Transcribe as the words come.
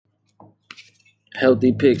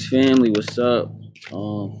Healthy Picks family, what's up?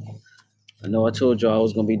 Um, I know I told y'all I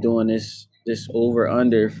was gonna be doing this over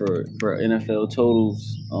under for NFL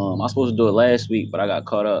totals. I was supposed to do it last week, but I got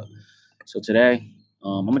caught up. So today,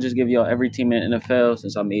 I'm gonna just give y'all every team in the NFL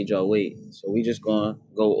since I made y'all wait. So we just gonna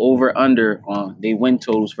go over under on they win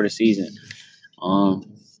totals for the season. Um,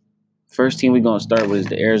 First team we gonna start with is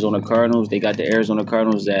the Arizona Cardinals. They got the Arizona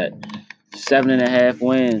Cardinals at 7.5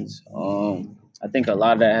 wins. I think a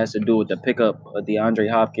lot of that has to do with the pickup of DeAndre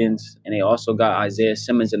Hopkins, and they also got Isaiah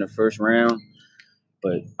Simmons in the first round.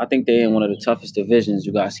 But I think they're in one of the toughest divisions.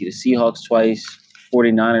 You got to see the Seahawks twice,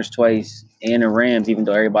 49ers twice, and the Rams, even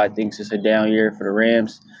though everybody thinks it's a down year for the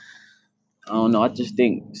Rams. I don't know. I just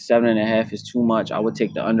think 7.5 is too much. I would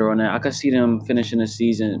take the under on that. I could see them finishing the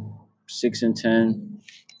season 6-10,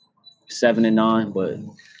 7-9, but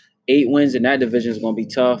 8 wins in that division is going to be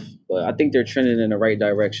tough, but I think they're trending in the right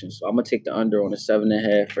direction. So I'm going to take the under on the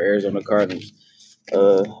 7.5 for Arizona Cardinals.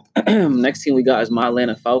 Uh, Next team we got is my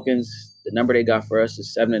Atlanta Falcons. The number they got for us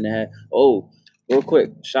is 7.5. Oh, real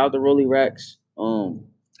quick, shout out to Rolly Rex.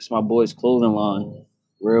 It's my boy's clothing line.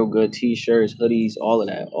 Real good t-shirts, hoodies, all of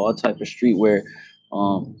that, all type of streetwear.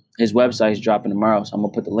 His website's dropping tomorrow, so I'm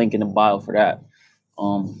gonna put the link in the bio for that.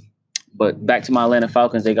 But back to my Atlanta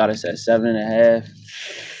Falcons, they got us at 7.5.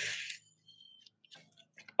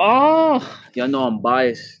 Oh, y'all know I'm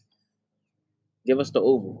biased. Give us the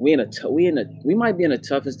over. We might be in the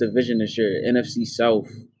toughest division this year, NFC South.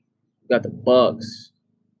 We got the Bucks,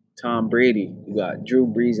 Tom Brady. You got Drew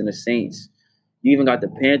Brees and the Saints. You even got the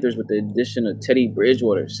Panthers with the addition of Teddy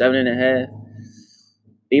Bridgewater, 7.5.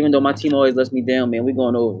 Even though my team always lets me down, man, we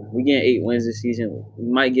going over. We getting 8 wins this season.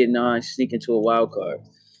 We might get 9, sneak into a wild card.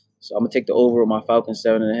 So I'm gonna take the over with my Falcons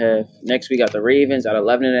 7.5. Next we got the Ravens at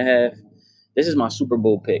 11.5. This is my Super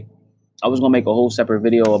Bowl pick. I was gonna make a whole separate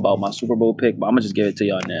video about my Super Bowl pick, but I'm gonna just give it to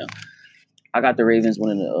y'all now. I got the Ravens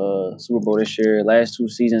winning the Super Bowl this year. Last 2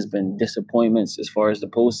 seasons been disappointments as far as the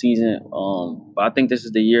postseason. But I think this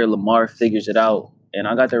is the year Lamar figures it out, and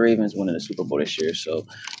I got the Ravens winning the Super Bowl this year. So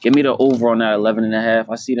give me the over on that 11.5.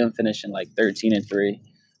 I see them finishing like 13-3,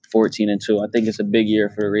 14-2. I think it's a big year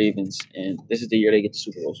for the Ravens, and this is the year they get the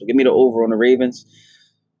Super Bowl. So give me the over on the Ravens.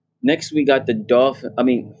 Next, we got the Dolphins.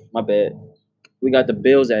 My bad. We got the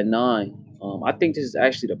Bills at 9. I think this is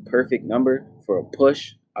actually the perfect number for a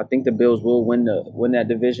push. I think the Bills will win that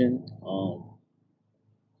division.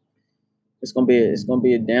 It's gonna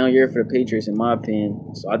be a down year for the Patriots in my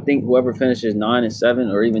opinion. So I think whoever finishes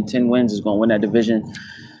 9-7 or even 10 wins is gonna win that division.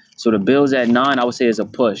 So the Bills at 9, I would say is a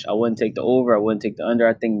push. I wouldn't take the over. I wouldn't take the under.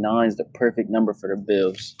 I think 9 is the perfect number for the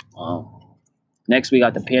Bills. Next, we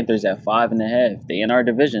got the Panthers at 5.5. They in our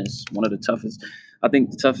divisions, one of the toughest. I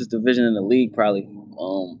think the toughest division in the league probably.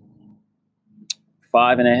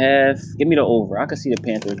 5.5. Give me the over. I could see the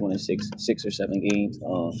Panthers winning six or 7 games.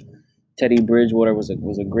 Teddy Bridgewater was a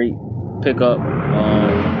great pickup.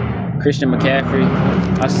 Christian McCaffrey.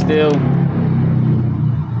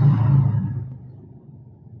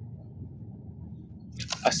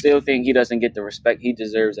 I still think he doesn't get the respect he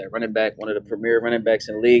deserves at running back, one of the premier running backs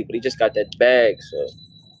in the league, but he just got that bag, so I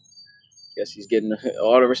guess he's getting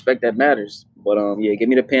all the respect that matters. But yeah, give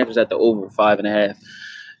me the Panthers at the over 5.5.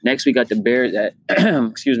 Next, we got the Bears at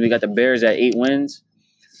we got the Bears at 8 wins.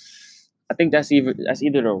 I think that's either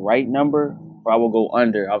the right number, or I will go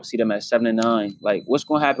under. I would see them at 7-9. Like, what's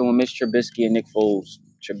going to happen with Mitch Trubisky and Nick Foles?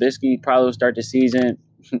 Trubisky probably will start the season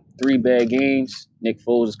 3 bad games. Nick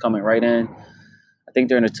Foles is coming right in. I think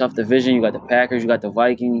they're in a tough division. You got the Packers, you got the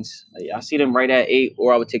Vikings. I see them right at 8,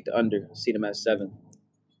 or I would take the under. I see them at 7.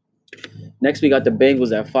 Next, we got the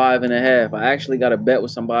Bengals at 5.5. I actually got a bet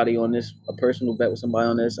with somebody on this, a personal bet with somebody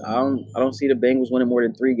on this. I don't see the Bengals winning more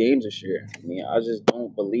than 3 games this year. I mean, I just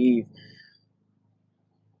don't believe.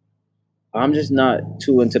 I'm just not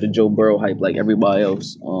too into the Joe Burrow hype like everybody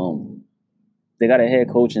else. They got a head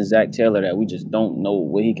coach in Zach Taylor that we just don't know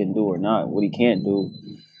what he can do or not, what he can't do.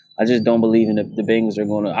 I just don't believe in the Bengals are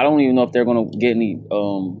going to. I don't even know if they're going to get any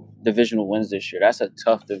divisional wins this year. That's a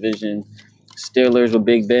tough division. Steelers with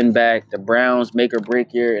Big Ben back, the Browns make or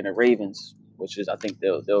break year, and the Ravens, which is I think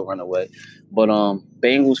they'll run away. But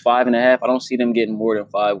Bengals 5.5. I don't see them getting more than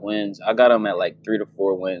 5 wins. I got them at like 3 to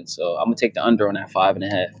 4 wins, so I'm gonna take the under on that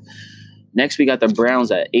 5.5. Next, we got the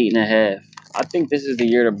Browns at 8.5. I think this is the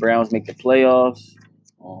year the Browns make the playoffs.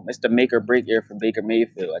 It's the make or break year for Baker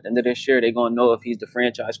Mayfield. At the end of this year, they're gonna know if he's the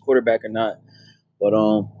franchise quarterback or not. But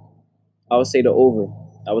I would say the over.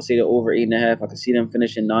 I would say the over 8.5. I could see them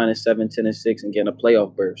finishing 9-7, 10-6, and getting a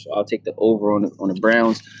playoff berth. So I'll take the over on the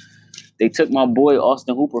Browns. They took my boy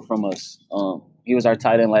Austin Hooper from us. He was our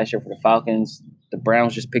tight end last year for the Falcons. The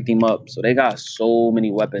Browns just picked him up, so they got so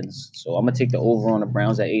many weapons. So I'm gonna take the over on the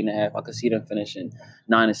Browns at 8.5. I could see them finishing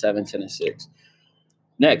 9-7, 10-6.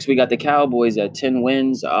 Next, we got the Cowboys at 10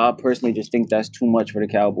 wins. I personally just think that's too much for the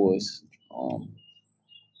Cowboys.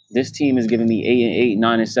 This team is giving me 8-8,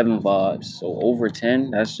 9-7 vibes. So over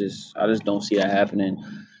 10, I just don't see that happening.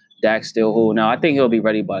 Dak's still holding out. I think he'll be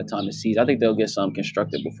ready by the time the season. I think they'll get something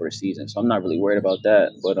constructed before the season. So I'm not really worried about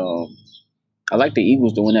that. But I like the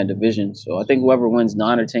Eagles to win that division. So I think whoever wins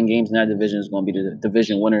 9 or 10 games in that division is going to be the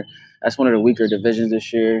division winner. That's one of the weaker divisions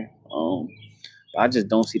this year. I just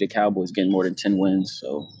don't see the Cowboys getting more than 10 wins.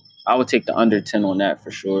 So I would take the under 10 on that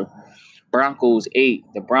for sure. Broncos 8.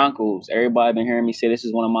 The Broncos. Everybody been hearing me say this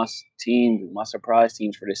is one of my teams, my surprise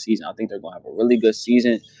teams for this season. I think they're going to have a really good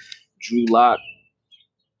season. Drew Lock,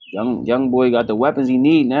 young boy, got the weapons he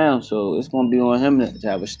need now, so it's going to be on him to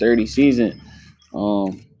have a sturdy season.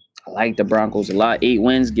 I like the Broncos a lot. 8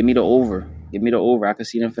 wins. Give me the over. Give me the over. I can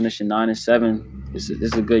see them finishing 9-7. This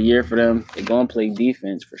is a good year for them. They're going to play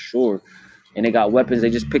defense for sure. And they got weapons. They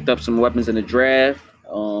just picked up some weapons in the draft.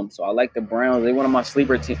 So I like the Browns. They're one of my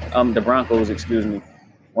sleeper teams. The Broncos, excuse me.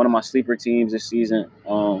 One of my sleeper teams this season.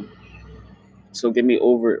 So give me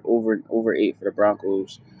over 8 for the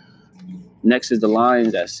Broncos. Next is the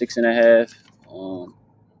Lions at 6.5.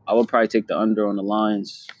 I would probably take the under on the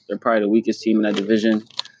Lions. They're probably the weakest team in that division.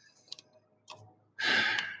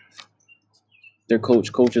 Their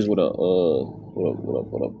coaches with a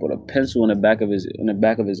pencil in the back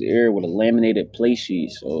of his ear with a laminated play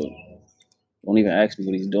sheet. So don't even ask me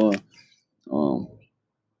what he's doing.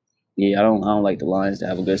 Yeah, I don't like the Lions to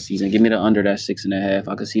have a good season. Give me the under that 6.5.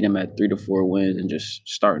 I could see them at 3 to 4 wins and just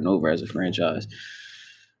starting over as a franchise.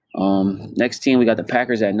 Next team, we got the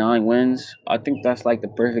Packers at 9 wins. I think that's like the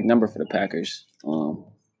perfect number for the Packers.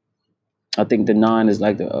 I think the 9 is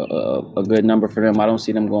like a good number for them. I don't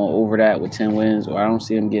see them going over that with 10 wins, or I don't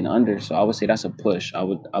see them getting under. So I would say that's a push. I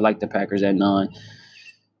like the Packers at 9.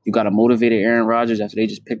 You got a motivated Aaron Rodgers after they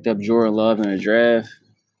just picked up Jordan Love in a draft.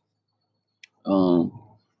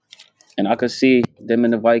 And I could see them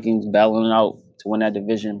and the Vikings battling out to win that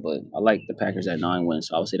division, but I like the Packers at 9 wins.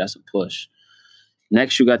 So I would say that's a push.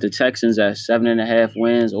 Next, you got the Texans at 7.5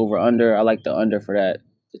 wins, over under. I like the under for that.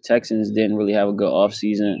 The Texans didn't really have a good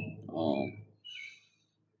offseason.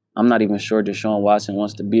 I'm not even sure Deshaun Watson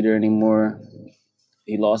wants to be there anymore.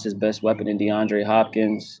 He lost his best weapon in DeAndre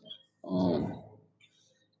Hopkins.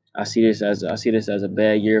 I see this as a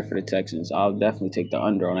bad year for the Texans. I'll definitely take the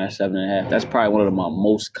under on that 7.5. That's probably one of my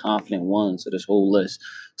most confident ones of this whole list.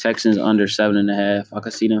 Texans under 7.5. I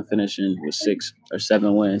could see them finishing with 6 or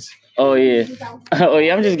 7 wins. Oh yeah, oh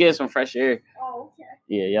yeah. I'm just getting some fresh air. Oh okay.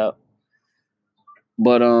 Yeah, yep.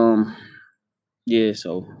 But yeah.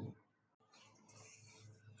 So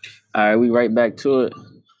all right, we right back to it.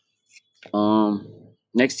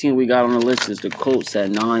 Next team we got on the list is the Colts at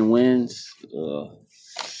 9 wins.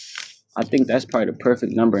 I think that's probably the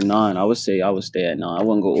perfect number, 9. I would say I would stay at 9. I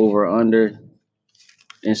wouldn't go over or under.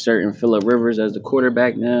 Inserting Phillip Rivers as the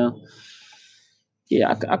quarterback now.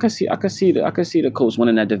 Yeah, I could see the Colts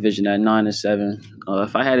winning that division at 9-7.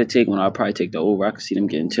 If I had to take one, I'd probably take the over. I could see them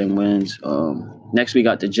getting 10 wins. Next we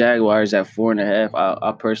got the Jaguars at 4.5.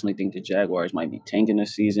 I personally think the Jaguars might be tanking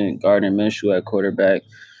this season. Gardner Minshew at quarterback.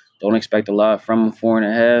 Don't expect a lot from them.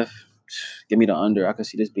 4.5. Give me the under. I could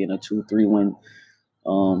see this being a 2-3 win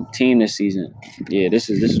team this season. Yeah, this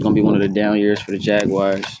is gonna be one of the down years for the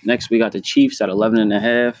Jaguars. Next we got the Chiefs at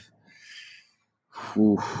 11.5.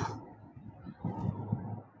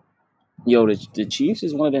 Yo, the Chiefs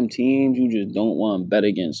is one of them teams you just don't want to bet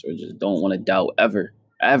against or just don't want to doubt ever.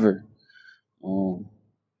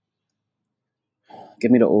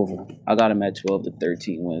 Give me the over. I got them at 12 to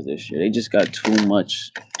 13 wins this year. They just got too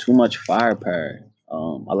much firepower.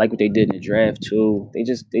 I like what they did in the draft too. They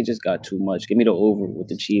just got too much. Give me the over with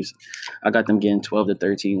the Chiefs. I got them getting 12 to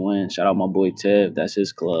 13 wins. Shout out my boy Tev. That's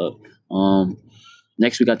his club.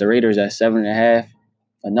 Next we got the Raiders at 7.5.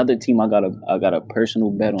 Another team I got a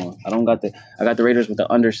personal bet on. I got the Raiders with the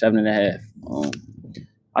under 7.5.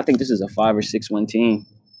 I think this is a 5 or 6 win team.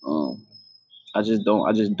 I just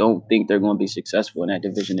don't think they're going to be successful in that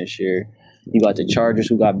division this year. You got the Chargers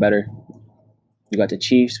who got better. You got the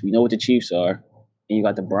Chiefs. We know what the Chiefs are. And you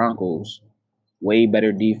got the Broncos, way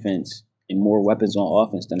better defense and more weapons on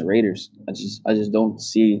offense than the Raiders. I just don't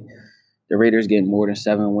see the Raiders getting more than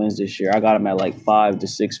 7 wins this year. I got them at like 5 to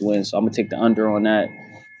 6 wins, so I'm gonna take the under on that.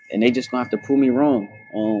 And they just gonna have to prove me wrong.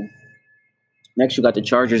 Next, you got the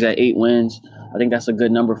Chargers at 8 wins. I think that's a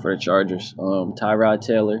good number for the Chargers. Tyrod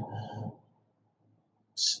Taylor,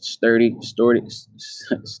 sturdy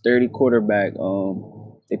quarterback.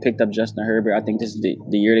 They picked up Justin Herbert. I think this is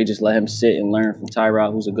the year they just let him sit and learn from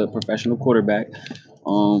Tyrod, who's a good professional quarterback.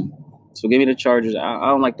 So give me the Chargers. I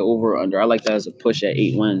don't like the over or under. I like that as a push at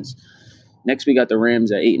 8 wins. Next, we got the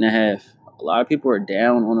Rams at 8.5. A lot of people are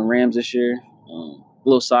down on the Rams this year.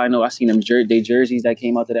 Little side note, I seen them jerseys that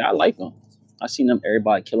came out today. I like them. I seen them,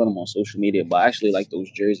 everybody killing them on social media, but I actually like those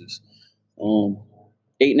jerseys.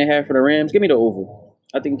 8.5 for the Rams. Give me the over.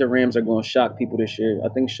 I think the Rams are going to shock people this year. I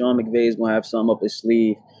think Sean McVay is going to have something up his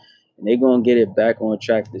sleeve, and they're going to get it back on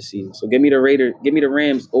track this season. So give me the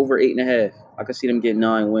Rams over 8.5. I could see them getting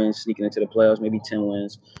 9 wins, sneaking into the playoffs, maybe 10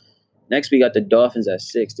 wins. Next, we got the Dolphins at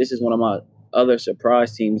 6. This is one of my other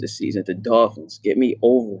surprise teams this season, the Dolphins. Get me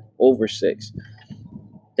over 6.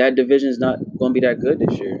 That division is not going to be that good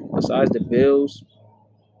this year. Besides the Bills,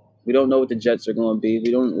 we don't know what the Jets are going to be.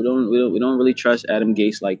 We don't really trust Adam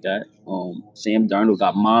Gase like that. Sam Darnold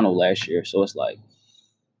got mono last year, so it's like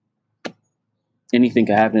anything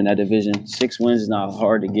can happen in that division. 6 wins is not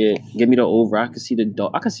hard to get. Give me the over. I could see the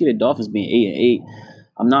Dolphins being 8-8.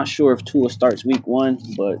 I'm not sure if Tua starts week 1,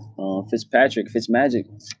 but Fitzmagic,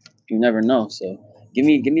 you never know. So give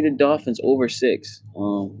me the Dolphins over 6.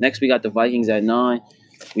 Next we got the Vikings at 9.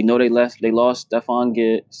 We know they lost Stephon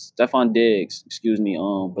Diggs,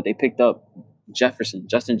 but they picked up Justin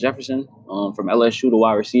Jefferson, from LSU, the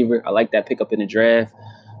wide receiver. I like that pickup in the draft.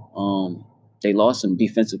 They lost some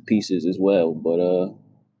defensive pieces as well, but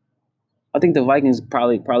I think the Vikings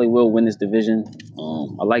probably will win this division.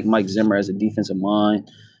 I like Mike Zimmer as a defensive mind.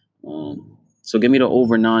 So give me the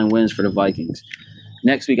over 9 wins for the Vikings.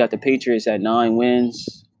 Next, we got the Patriots at 9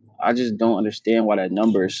 wins. I just don't understand why that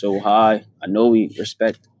number is so high. I know we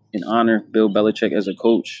respect and honor Bill Belichick as a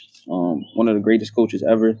coach, one of the greatest coaches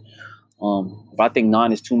ever. But I think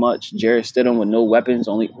 9 is too much. Jarrett Stidham with no weapons.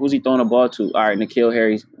 Who's he throwing the ball to? All right, N'Keal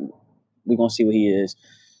Harry. We're going to see what he is.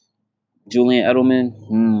 Julian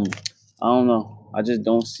Edelman. I don't know. I just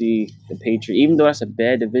don't see the Patriots. Even though that's a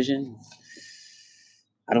bad division,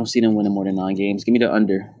 I don't see them winning more than 9 games. Give me the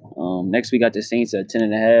under. Next, we got the Saints at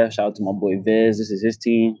 10.5. Shout out to my boy Viz. This is his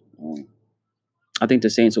team. I think the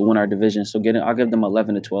Saints will win our division. So I'll give them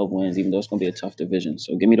 11 to 12 wins, even though it's going to be a tough division.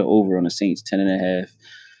 So give me the over on the Saints, 10.5.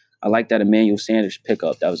 I like that Emmanuel Sanders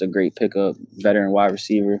pickup. That was a great pickup. Veteran wide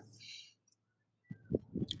receiver. I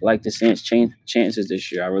like the Saints' chances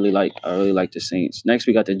this year. I really like the Saints. Next,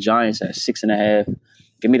 we got the Giants at 6.5.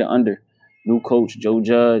 Give me the under. New coach Joe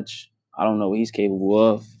Judge. I don't know what he's capable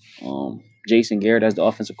of. Jason Garrett as the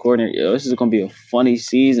offensive coordinator. This is going to be a funny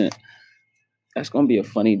season. That's going to be a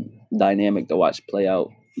funny dynamic to watch play out.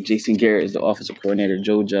 Jason Garrett is the offensive coordinator.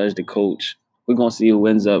 Joe Judge, the coach. We're going to see who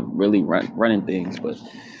ends up really running things. But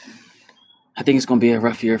I think it's going to be a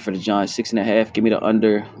rough year for the Giants. 6.5. Give me the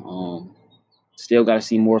under. Still got to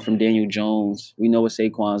see more from Daniel Jones. We know what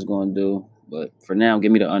Saquon's going to do. But for now,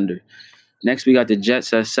 give me the under. Next, we got the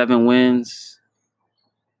Jets at 7 wins.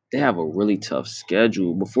 They have a really tough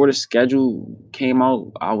schedule. Before the schedule came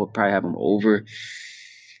out, I would probably have them over.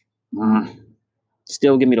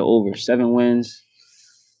 Still give me the over. 7 wins.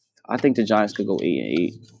 I think the Giants could go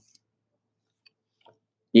 8-8.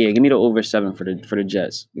 Yeah, give me the over 7 for the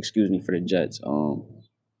Jets. Excuse me, for the Jets.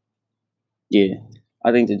 Yeah,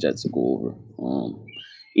 I think the Jets will go over.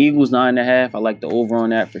 Eagles 9.5. I like the over on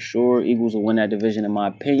that for sure. Eagles will win that division in my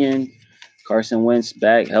opinion. Carson Wentz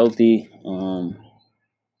back healthy.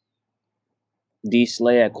 D.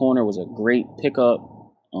 Slay at corner was a great pickup.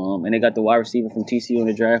 And they got the wide receiver from TCU in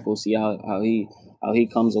the draft. We'll see how he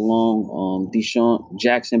comes along. Deshaun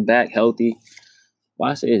Jackson back healthy.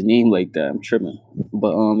 Why I say his name like that? I'm tripping.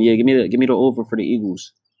 But yeah, give me the over for the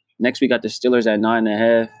Eagles. Next we got the Steelers at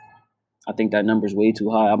 9.5. I think that number's way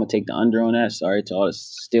too high. I'm gonna take the under on that. Sorry to all the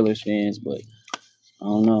Steelers fans, but I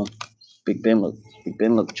don't know. Big Ben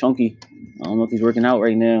look chunky. I don't know if he's working out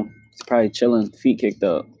right now. He's probably chilling, feet kicked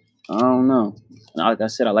up. I don't know. Like I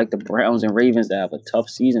said, I like the Browns and Ravens that have a tough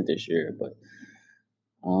season this year, but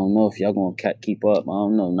I don't know if y'all gonna keep up. I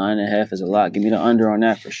don't know. 9.5 is a lot. Give me the under on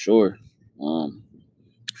that for sure.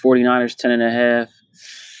 49ers 10.5.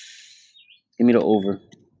 Give me the over.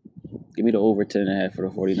 Give me the over 10.5 for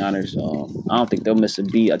the 49ers. I don't think they'll miss a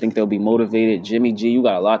beat. I think they'll be motivated. Jimmy G, you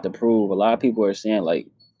got a lot to prove. A lot of people are saying like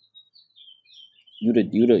you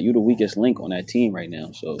the weakest link on that team right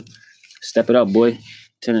now. So step it up, boy.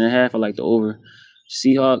 10.5. I like the over.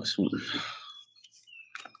 Seahawks.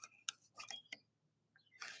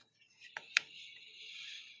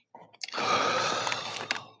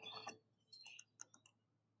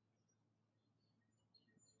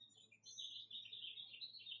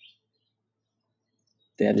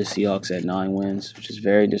 They have the Seahawks at 9 wins, which is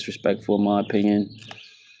very disrespectful in my opinion.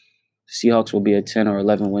 The Seahawks will be a 10 or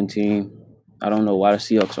 11 win team. I don't know why the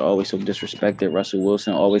Seahawks are always so disrespected. Russell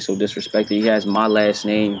Wilson always so disrespected. He has my last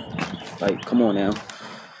name. Like, come on now.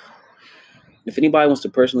 If anybody wants to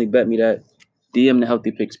personally bet me that, DM the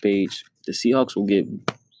Healthy Picks page. The Seahawks will get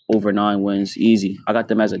over 9 wins easy. I got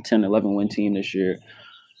them as a 10, 11 win team this year.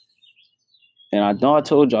 And I know I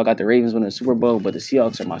told you I got the Ravens winning the Super Bowl, but the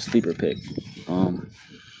Seahawks are my sleeper pick.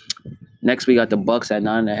 Next we got the Bucks at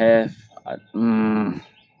 9.5.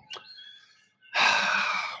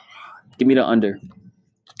 Give me the under.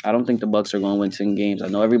 I don't think the Bucks are going to win 10 games. I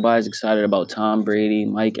know everybody's excited about Tom Brady,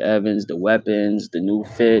 Mike Evans, the weapons, the new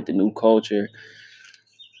fit, the new culture.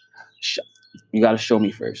 You got to show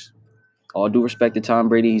me first. All due respect to Tom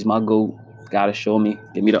Brady, he's my GOAT. Got to show me.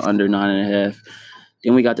 Give me the under 9.5.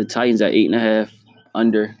 Then we got the Titans at 8.5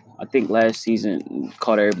 under. I think last season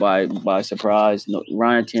caught everybody by surprise. No,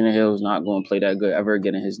 Ryan Tannehill is not going to play that good ever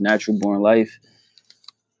again in his natural born life.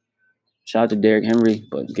 Shout out to Derrick Henry,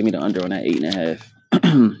 but give me the under on that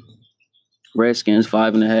 8.5. Redskins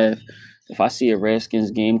 5.5. If I see a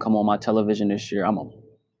Redskins game come on my television this year, I'm a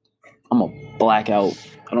blackout.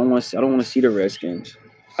 I don't want to see the Redskins.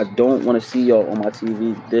 I don't want to see y'all on my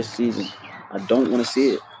TV this season. I don't want to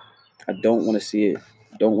see it. I don't want to see it.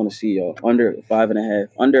 Don't want to see y'all. Under 5.5.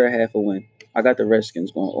 Under a half a win. I got the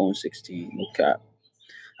Redskins going 0-16. No cap.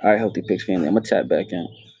 All right, Healthy Picks family. I'm going to tap back in.